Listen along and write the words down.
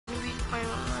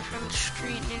from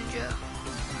Street Ninja.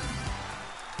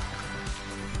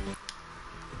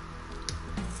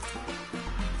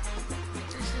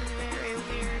 This is very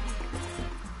weird.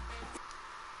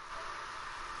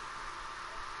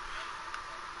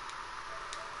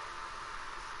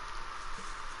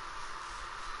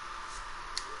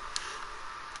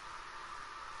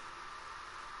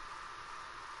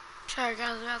 Sorry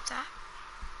guys about that.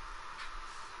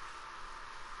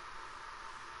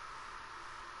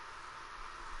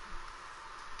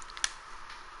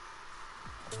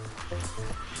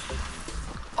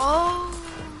 Oh.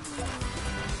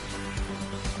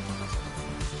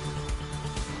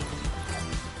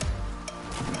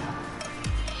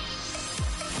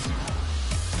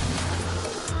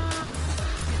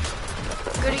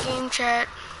 Go to game chat.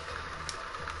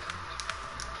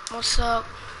 What's up?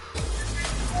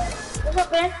 What's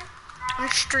up, man? I'm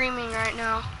streaming right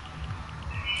now.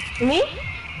 Me?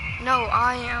 No,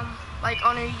 I am. Like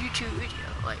on a YouTube video.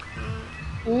 Like.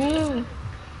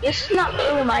 This is not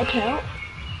really my account.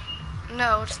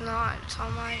 No, it's not. It's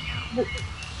on my account.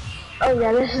 Oh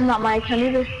yeah, this is not my account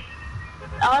either.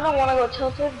 I don't want to go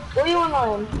tilted. What do you want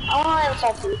on? I want to land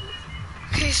salty.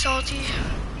 Okay, Salty.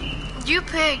 You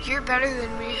pick. You're better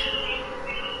than me.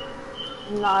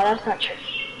 Nah, that's not true.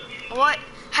 What?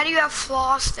 How do you have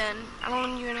floss then? I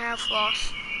don't even have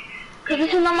floss. Cause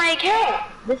this is not my account.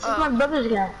 This is my brother's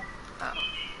account. Oh.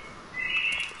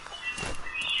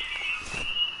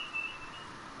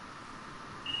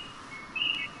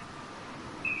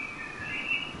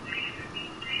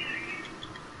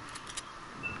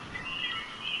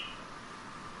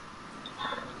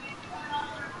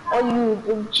 Oh,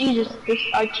 you, Jesus,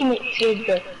 our teammate saved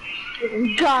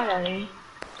the God out of me.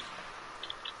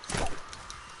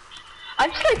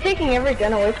 I'm just like taking every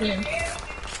gun away from him.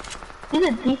 He's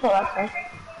a default outside.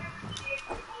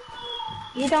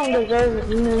 You don't deserve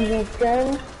no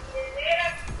gun.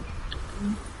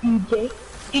 DJ.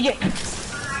 DJ.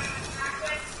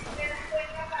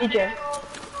 DJ.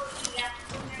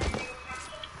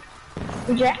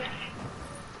 DJ.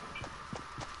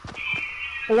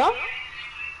 Hello?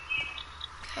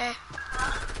 Okay.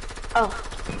 Oh.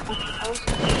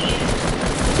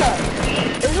 Sorry.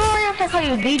 Is it alright if I call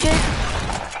you DJ?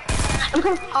 I'm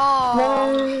coming.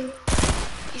 Oh.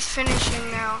 He's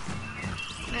finishing now.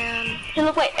 Man. Hey,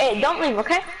 look, wait. Hey, don't leave,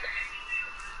 okay?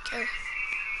 Okay.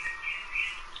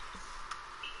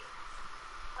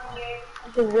 I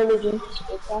could really drink this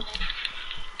football.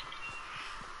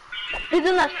 He's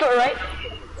in that store, right?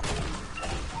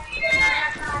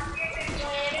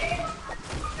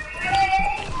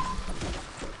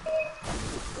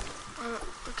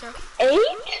 Okay. 8?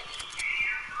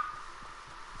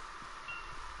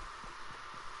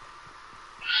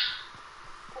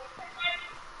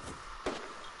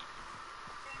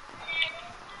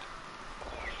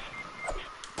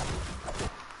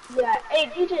 Yeah. Hey,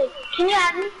 DJ, can you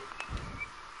add me?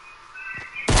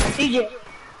 DJ.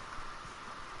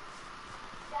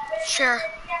 Sure.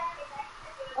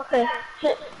 Okay.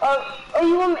 Oh,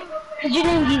 you want me? Cause your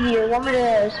name's easier. Want me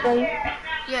to spell you?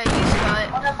 Yeah, you spell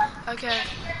it. Okay.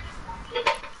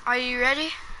 Are you ready?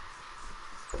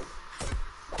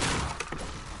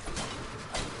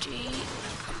 G.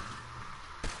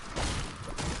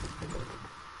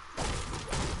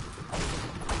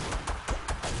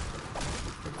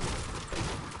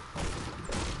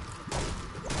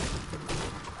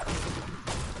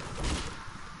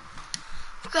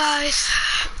 Guys,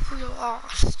 we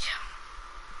lost.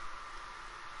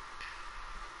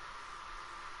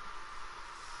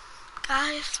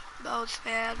 Guys, that was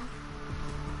bad.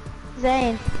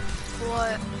 Zane,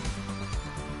 What?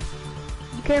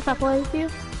 you care if I play with you?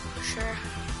 Sure.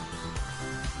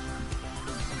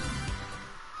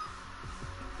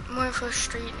 I'm waiting for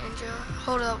Street Ninja.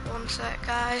 Hold up one sec,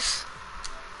 guys.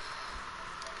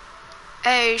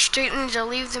 Hey, Street Ninja,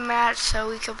 leave the match so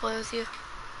we can play with you.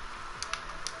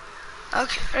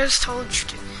 Okay, I just told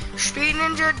you. Street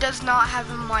Ninja does not have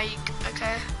a mic,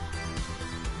 okay?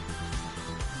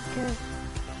 Okay.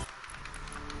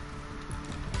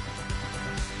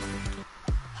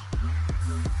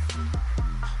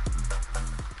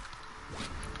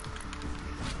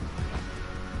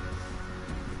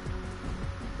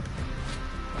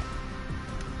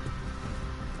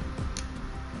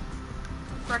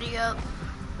 Ready up.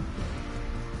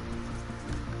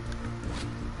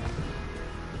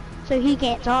 So he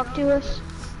can't talk to us?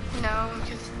 No,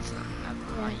 because it's not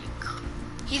a mic.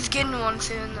 He's getting one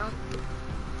soon, though.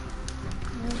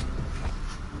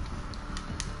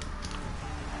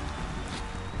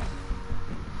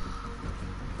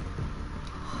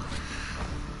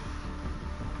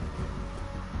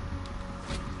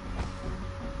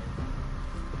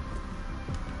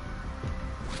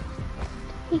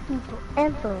 taking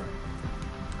forever.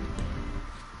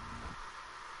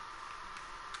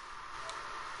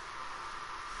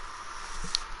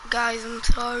 Guys, I'm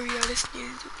sorry, I just need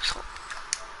to do something.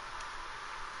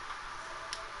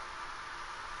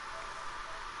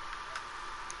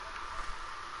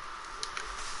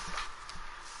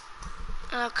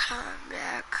 Okay, I'm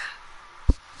back.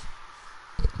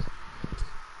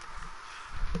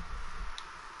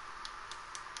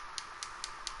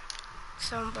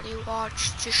 Somebody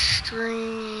watch the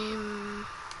stream.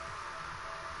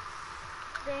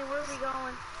 Dang, where are we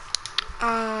going?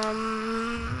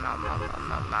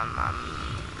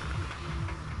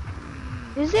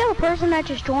 Is there a person that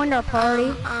just joined our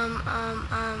party?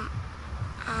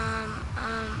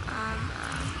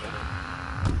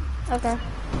 Okay.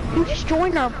 Who just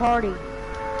joined our party?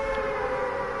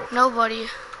 Nobody.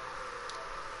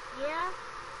 Yeah,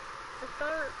 the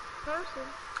third person.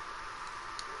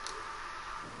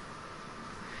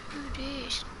 Who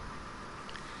did?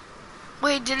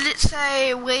 Wait, did it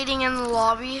say waiting in the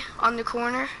lobby on the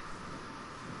corner?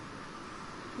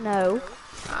 No.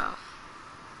 Oh.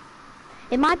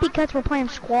 It might be because we're playing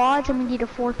squads and we need a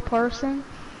fourth person.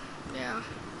 Yeah.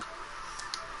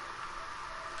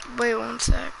 Wait 1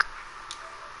 sec.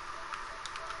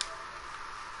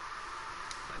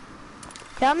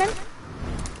 Coming?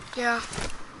 Yeah.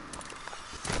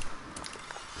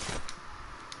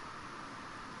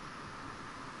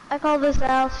 I call this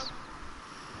house.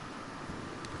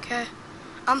 Okay.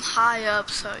 I'm high up,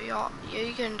 so y'all, yeah,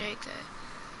 you can take that.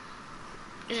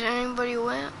 Is anybody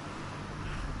went?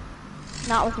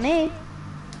 Not with me.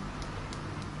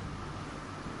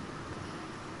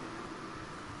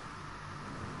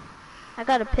 I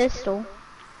got a pistol.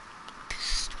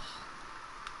 Pistol.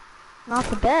 Not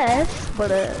the best,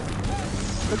 but a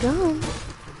gun.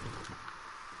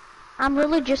 I'm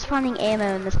really just finding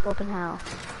ammo in this flipping house.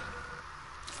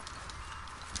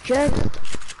 Just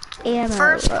ammo.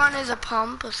 First one is a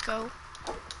pump. Let's go.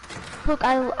 Look,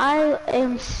 I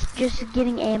am just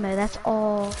getting ammo. That's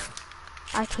all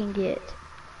I can get.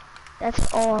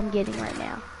 That's all I'm getting right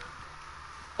now.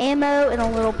 Ammo and a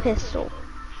little pistol.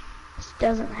 This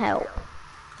doesn't help.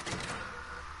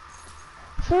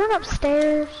 Is there one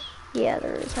upstairs? Yeah,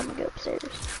 there is. I'm gonna go upstairs.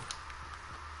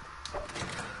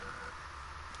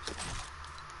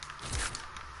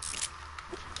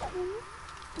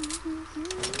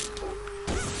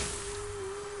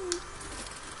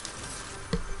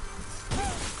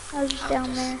 I was just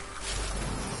down there.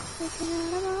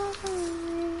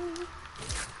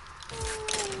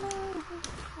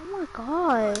 Oh my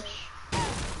gosh.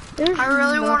 There's I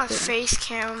really want a nothing. face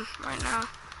cam right now.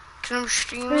 Cause I'm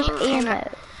streaming. There's And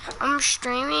ammo. I'm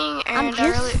streaming and I'm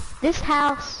just, this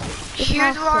house.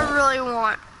 Here's what I really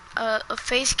want. A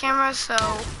face camera so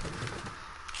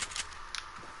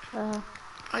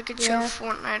I could show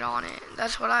Fortnite on it.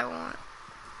 That's what I want.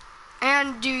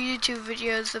 And do YouTube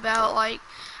videos about like,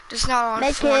 just not on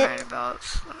Med Fortnite, kit. about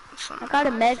something. I got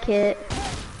a med kit.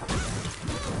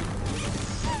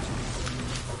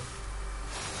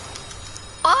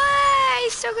 Oh,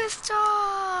 he's still good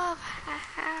stuff.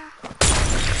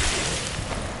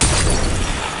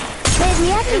 Hey, do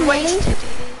you have any minis?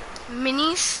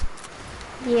 Minis?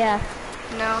 Yeah.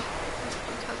 No.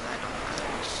 Because I don't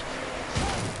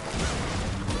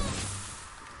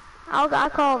have I'll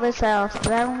call this house,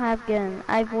 but I don't have gun.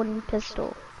 I have wooden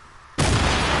pistol.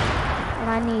 And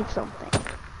I need something.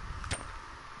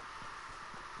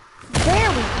 There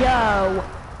we go.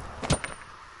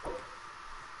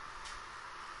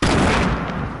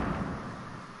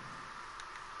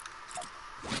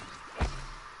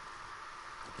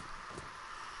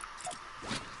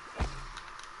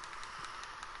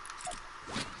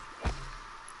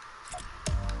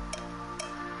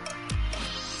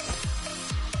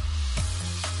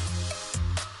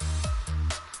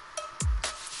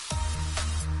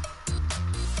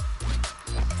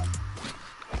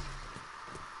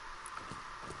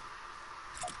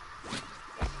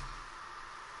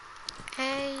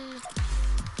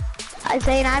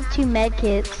 Zane, I have 2 med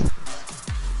kits.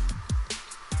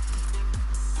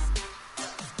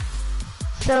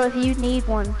 So if you need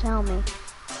one, tell me.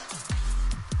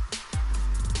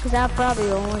 Cause I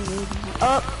probably only need one.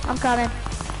 Oh, I'm coming.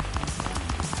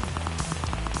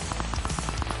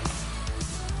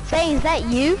 Zane, is that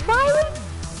you firing?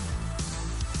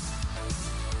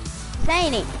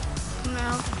 Zane.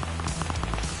 No.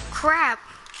 Crap.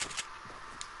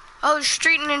 Oh,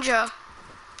 Street Ninja.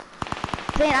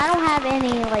 Zane, I don't have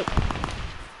any, like...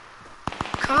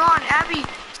 Come on, Abby.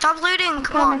 Stop looting.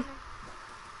 Come on.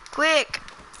 Quick.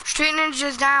 Street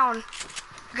Ninja's down.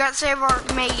 We gotta save our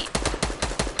mate.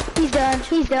 He's done.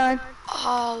 He's done.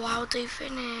 Oh, why would they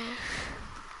finish?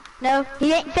 No,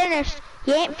 he ain't finished.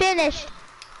 He ain't finished.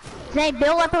 His name,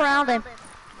 build up around him.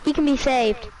 He can be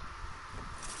saved.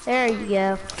 There you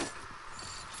go.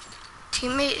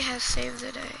 Teammate has saved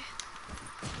the day.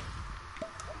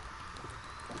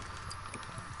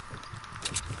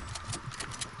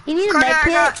 You need a Carter,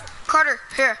 med kit? Carter,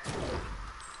 here.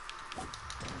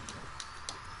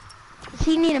 Does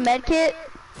he need a med kit?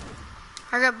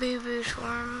 I got boo-boos for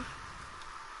him.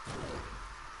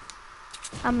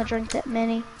 I'm gonna drink that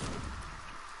mini.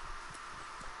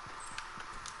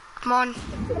 Come on.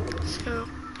 So,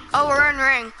 oh, we're in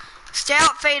ring. Stay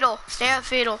out fatal. Stay out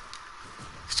fatal.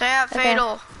 Stay out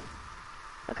fatal.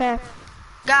 Okay.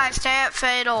 Guys, stay at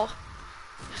fatal.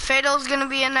 Fatal's gonna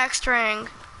be in next ring.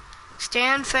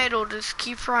 Stay in fatal. Just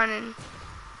keep running.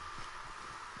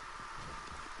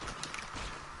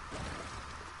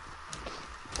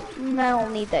 I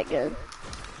don't need that gun.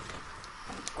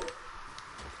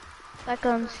 That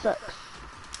gun sucks.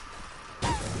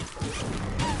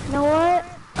 You know what?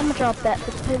 I'm gonna drop that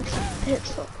for the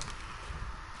pistol.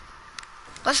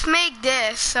 Let's make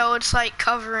this so it's like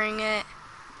covering it.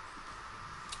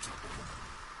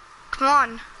 Come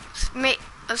on.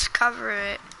 Let's cover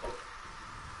it.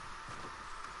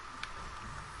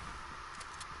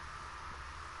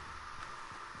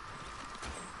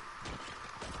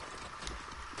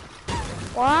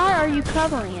 Why are you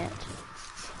covering it?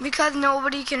 Because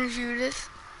nobody can shoot us.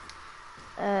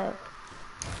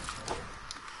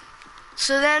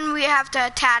 So then we have to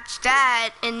attach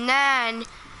that, and then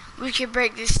we can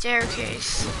break the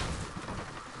staircase.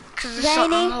 Because there's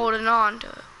something holding on to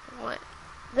it. What?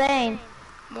 Zane.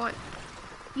 What?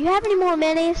 You have any more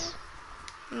minis?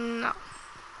 No.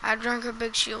 I drank a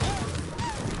big shield.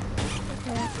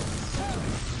 Okay.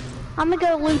 I'm gonna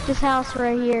go loot this house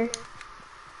right here.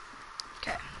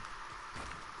 Okay.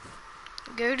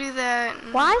 Go do that.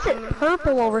 Why is it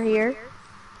purple over here?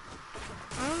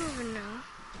 I don't even know.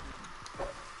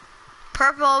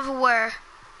 Purple over where?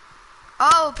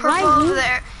 Oh, purple Right over here.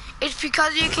 there. It's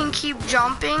because you can keep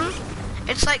jumping.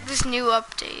 It's like this new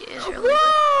update is really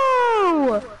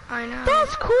Whoa! I know.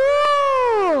 That's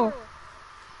cool!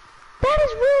 That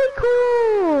is really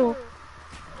cool!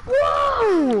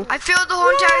 Whoa! I filled the whole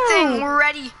entire thing. We're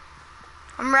ready.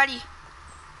 I'm ready.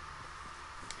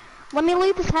 Let me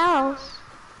leave this house.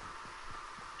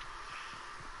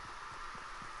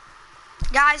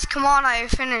 Guys, come on, I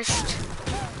finished.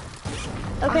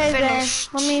 Okay, then.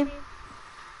 finished. Let me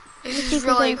This see is if there's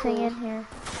really anything cool. in here.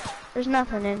 There's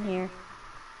nothing in here.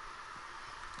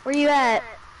 Where you at?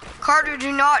 Carter,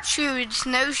 do not shoot. It's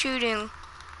no shooting.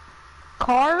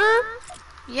 Carter?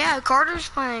 Yeah, Carter's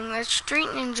playing. That's Street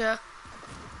Ninja.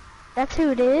 That's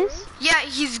who it is? Yeah,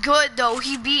 he's good though.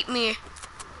 He beat me.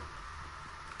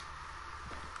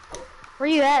 Where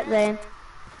you at then?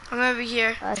 I'm over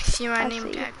here. I see my I name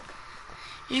see. tag.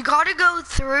 You gotta go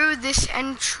through this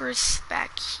entrance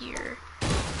back here.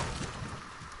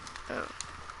 Oh.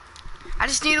 I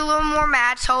just need a little more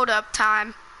mats. Hold up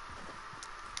time.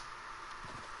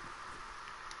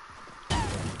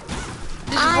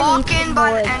 Just walk need in some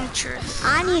by wood. the entrance.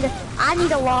 I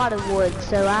need a lot of wood,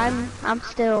 so I'm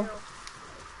still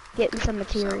getting some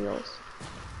materials.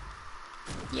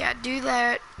 Yeah, do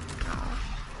that. No.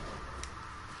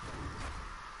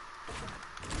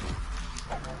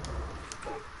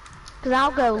 Cause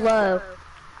I'll go low.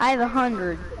 I have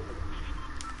 100.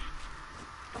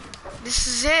 This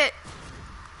is it.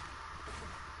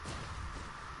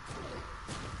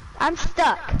 I'm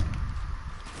stuck.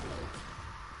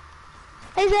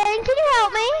 Hey Zane, can you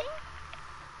help me?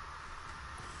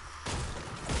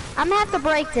 I'm gonna have to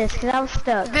break this because I was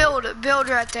stuck. Build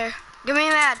right there. Give me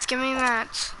mats. Give me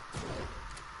mats.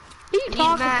 Who you I need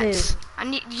talking mats. to? I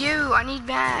need you. I need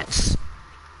mats.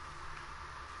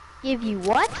 Give you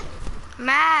what?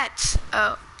 Mats.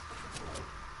 Oh.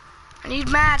 I need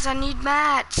mats. I need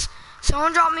mats.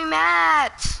 Someone drop me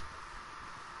mats.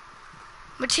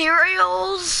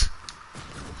 Materials.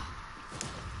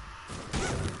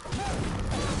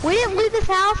 We didn't leave this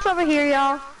house over here,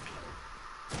 y'all.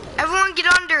 Everyone get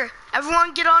under.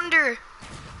 Everyone get under.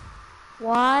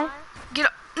 Why?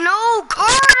 No,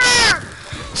 Carter!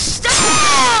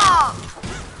 Stop!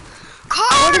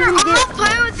 Carter, I'm not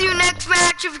playing with you next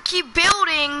match if you keep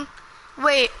building.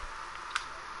 Wait.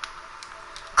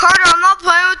 Carter, I'm not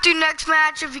playing with you next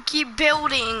match if you keep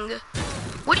building.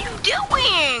 What are you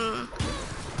doing?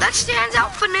 That stands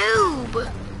out for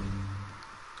noob.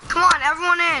 Come on,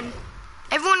 everyone in.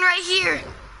 Everyone right here.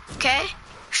 Okay?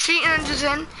 Street Ninja's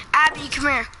in. Abby, come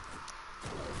here.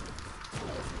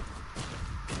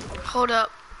 Hold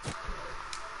up.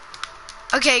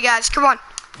 Okay, guys, come on.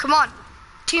 Come on.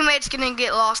 teammate's gonna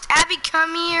get lost. Abby,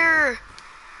 come here.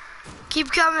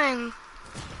 Keep coming.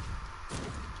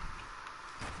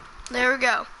 There we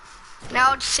go.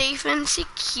 Now it's safe and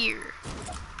secure.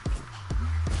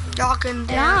 Y'all can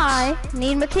dance. And I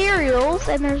need materials,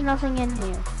 and there's nothing in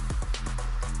here.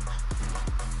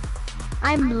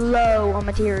 I'm low on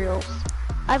materials.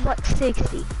 I have like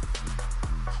 60.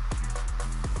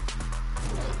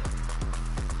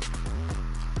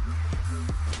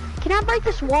 Can I break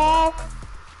this wall?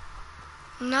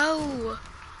 No.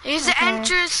 There's the Okay.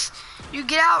 entrance. You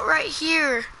get out right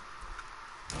here.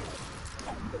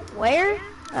 Where?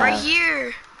 Right Oh.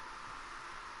 here.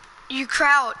 You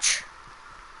crouch.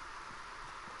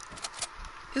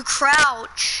 You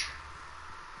crouch.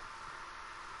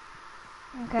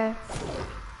 Okay.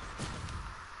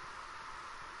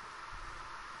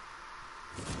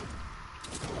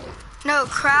 No,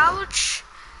 crouch.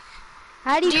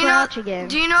 How do you crouch again?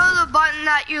 Do you know the button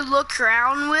that you look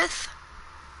around with?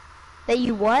 That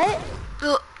you what?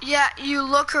 Yeah, you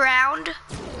look around.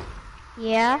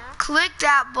 Yeah. Click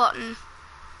that button.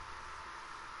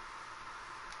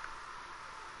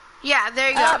 Yeah, there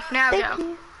you go. Now thank go.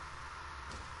 you.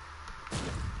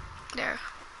 There.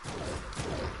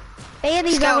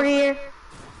 Bandy's Let's go. over here.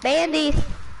 Bandy.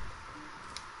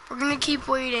 We're gonna keep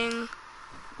waiting.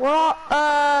 We're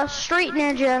all, street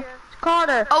ninja.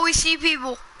 Carter. Oh, we see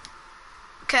people.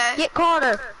 Okay. Get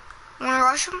Carter. Wanna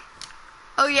rush them?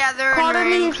 Oh yeah, they're Carter in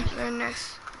range. needs- They're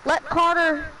next. Let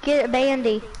Carter get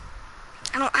Bandy.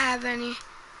 I don't have any.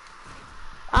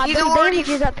 He's There's already-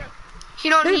 bandages up. He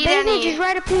don't There's need any. bandages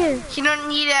right up here. He don't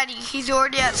need any. He's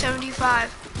already at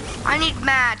 75. I need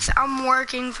mats. I'm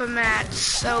working for mats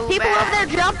so People bad. are over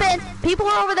there jumping. People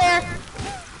are over there.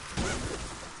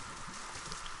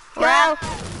 Where at? Go.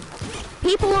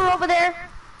 People are over there.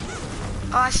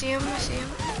 Oh, I see him. I see him.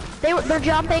 They're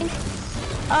jumping.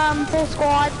 Full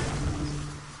squad.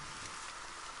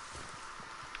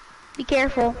 Be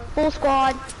careful. Full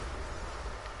squad.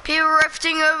 People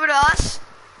rifting over to us.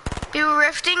 People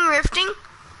rifting.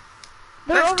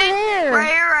 They're over Rifting. there.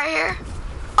 Right here.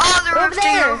 Oh, they're Over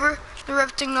rifting there. over. They're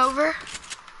rifting over.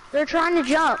 They're trying to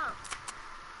jump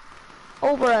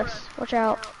over us. Watch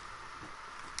out.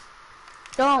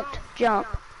 Don't jump.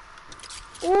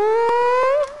 Ooh.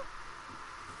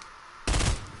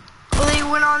 Oh, they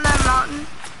went on that mountain.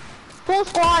 Full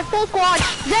squad. Full squad.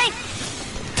 Zane.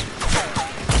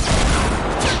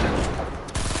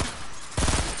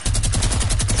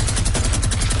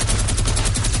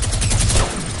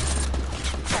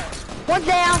 One's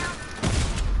down.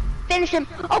 Finish him.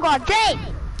 Oh god, Zane!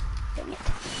 Dang it.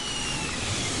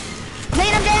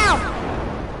 Zane, I'm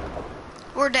down!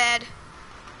 We're dead.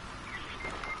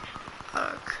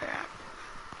 Oh crap.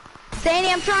 Zane,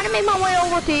 I'm trying to make my way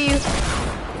over to you.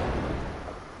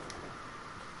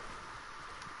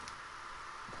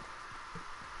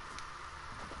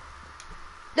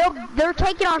 They're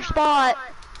taking our spot.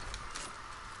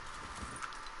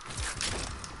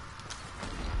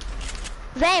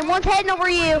 Zane, one's heading over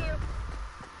to you.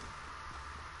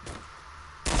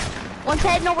 One's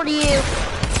heading over to you.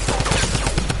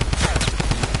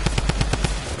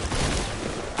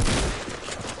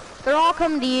 They're all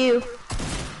coming to you.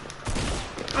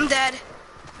 I'm dead.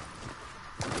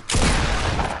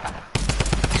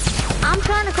 I'm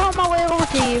trying to crawl my way over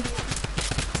to you.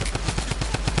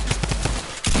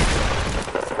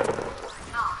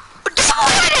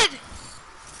 Double-headed!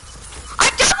 I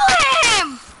double-hit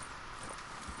him!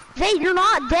 Zane, you're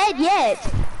not dead yet.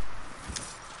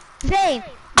 Zane,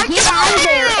 I get out of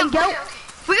there double-hit him! and go.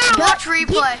 We gotta Go- watch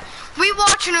replay. We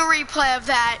watching a replay of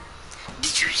that.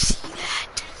 Did you see that?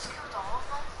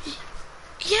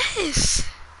 Yes.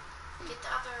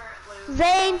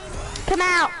 Zane, come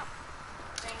out.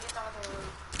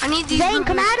 I need these. Zane,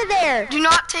 come boogers. out of there. Do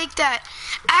not take that.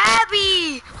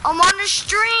 Abby, I'm on the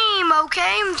stream,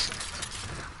 okay?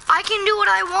 I can do what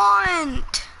I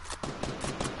want.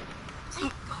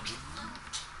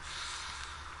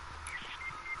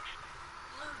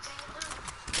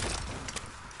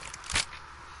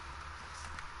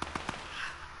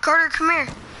 Carter, come here.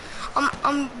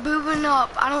 I'm boobing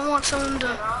up. I don't want someone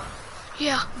to.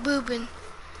 Yeah, boobing.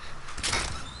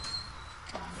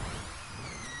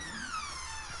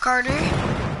 Carter.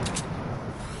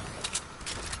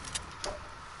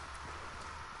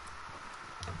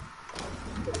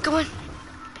 Go in.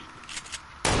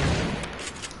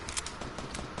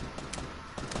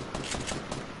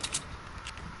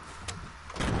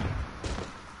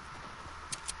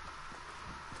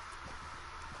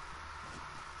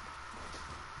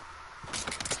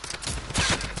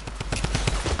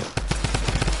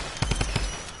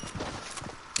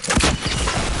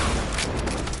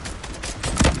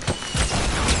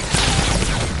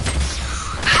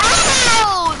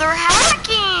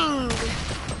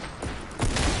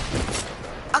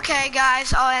 Okay,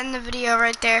 guys, I'll end the video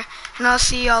right there, and I'll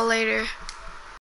see y'all later.